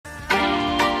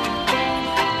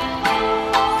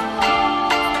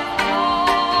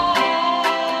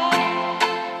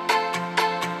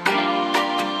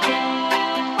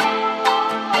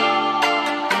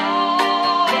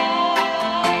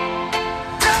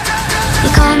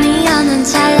call me on the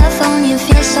telephone, you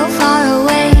feel so far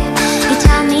away. You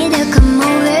tell me to come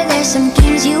over, there's some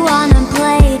games you wanna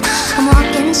play. I'm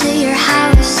walking to your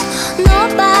house,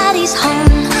 nobody's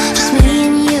home, just me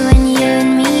and you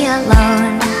and me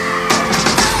alone.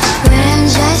 We're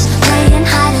just playing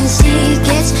hide and seek,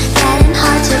 it's getting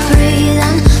hard to breathe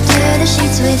under the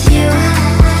sheets with you.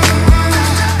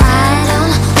 I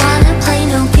don't wanna play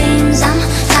no games, I'm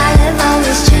tired of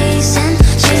always chasing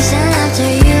after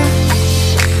you.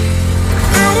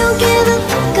 I don't give a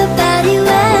fuck about you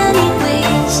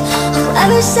anyways.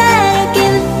 Whoever said I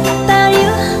give a fuck about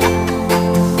you?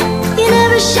 You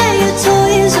never share your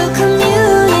toys or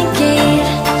communicate.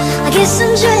 I guess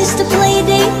I'm just a play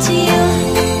date to you.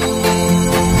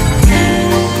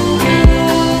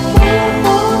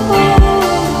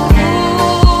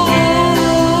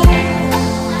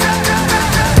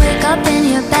 Wake up in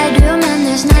your bedroom and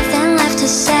there's nothing left to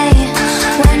say.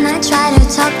 When I try to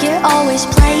talk, you're always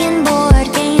playing board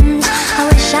games. I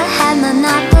wish I had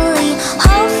Monopoly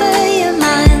over your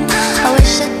mind. I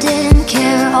wish I didn't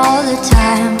care all the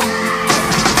time.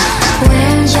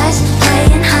 We're just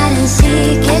playing hide and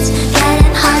seek, it's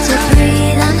getting hard to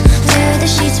breathe under the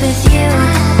sheets with you.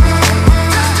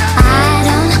 I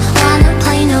don't wanna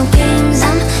play no games,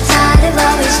 I'm tired of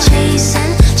always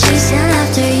chasing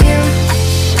after you.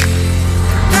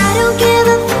 I don't give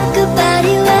a fuck about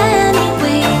you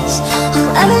anyways.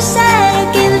 Whoever said I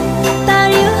give a fuck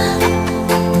about you?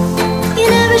 You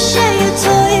never share your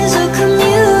toys or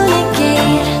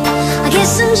communicate. I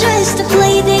guess I'm just a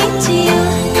play date to you.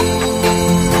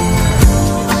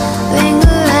 Ring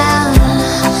around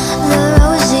the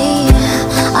rosy,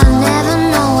 I never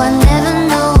know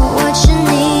what you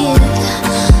need.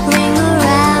 Ring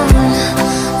around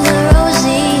the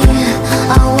rosy,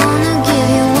 I wanna give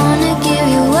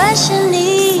you what you need.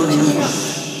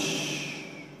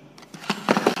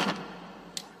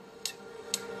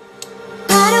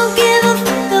 I don't give a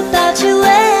fuck about you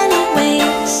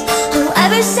anyways.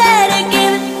 Whoever said I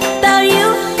give a fuck about you?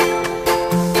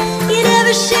 You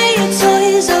never share your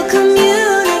toys or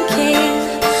communicate.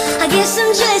 I guess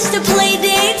I'm just a play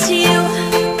date to you.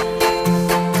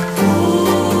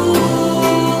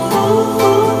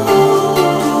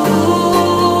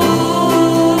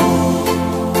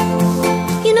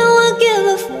 You know I give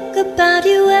a fuck about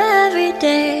you every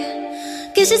day.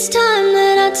 Guess it's time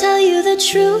that I tell you the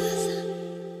truth.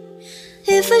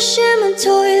 If I share my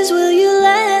toys, will you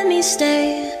let me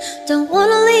stay? Don't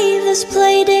wanna leave this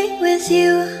play date with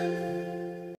you.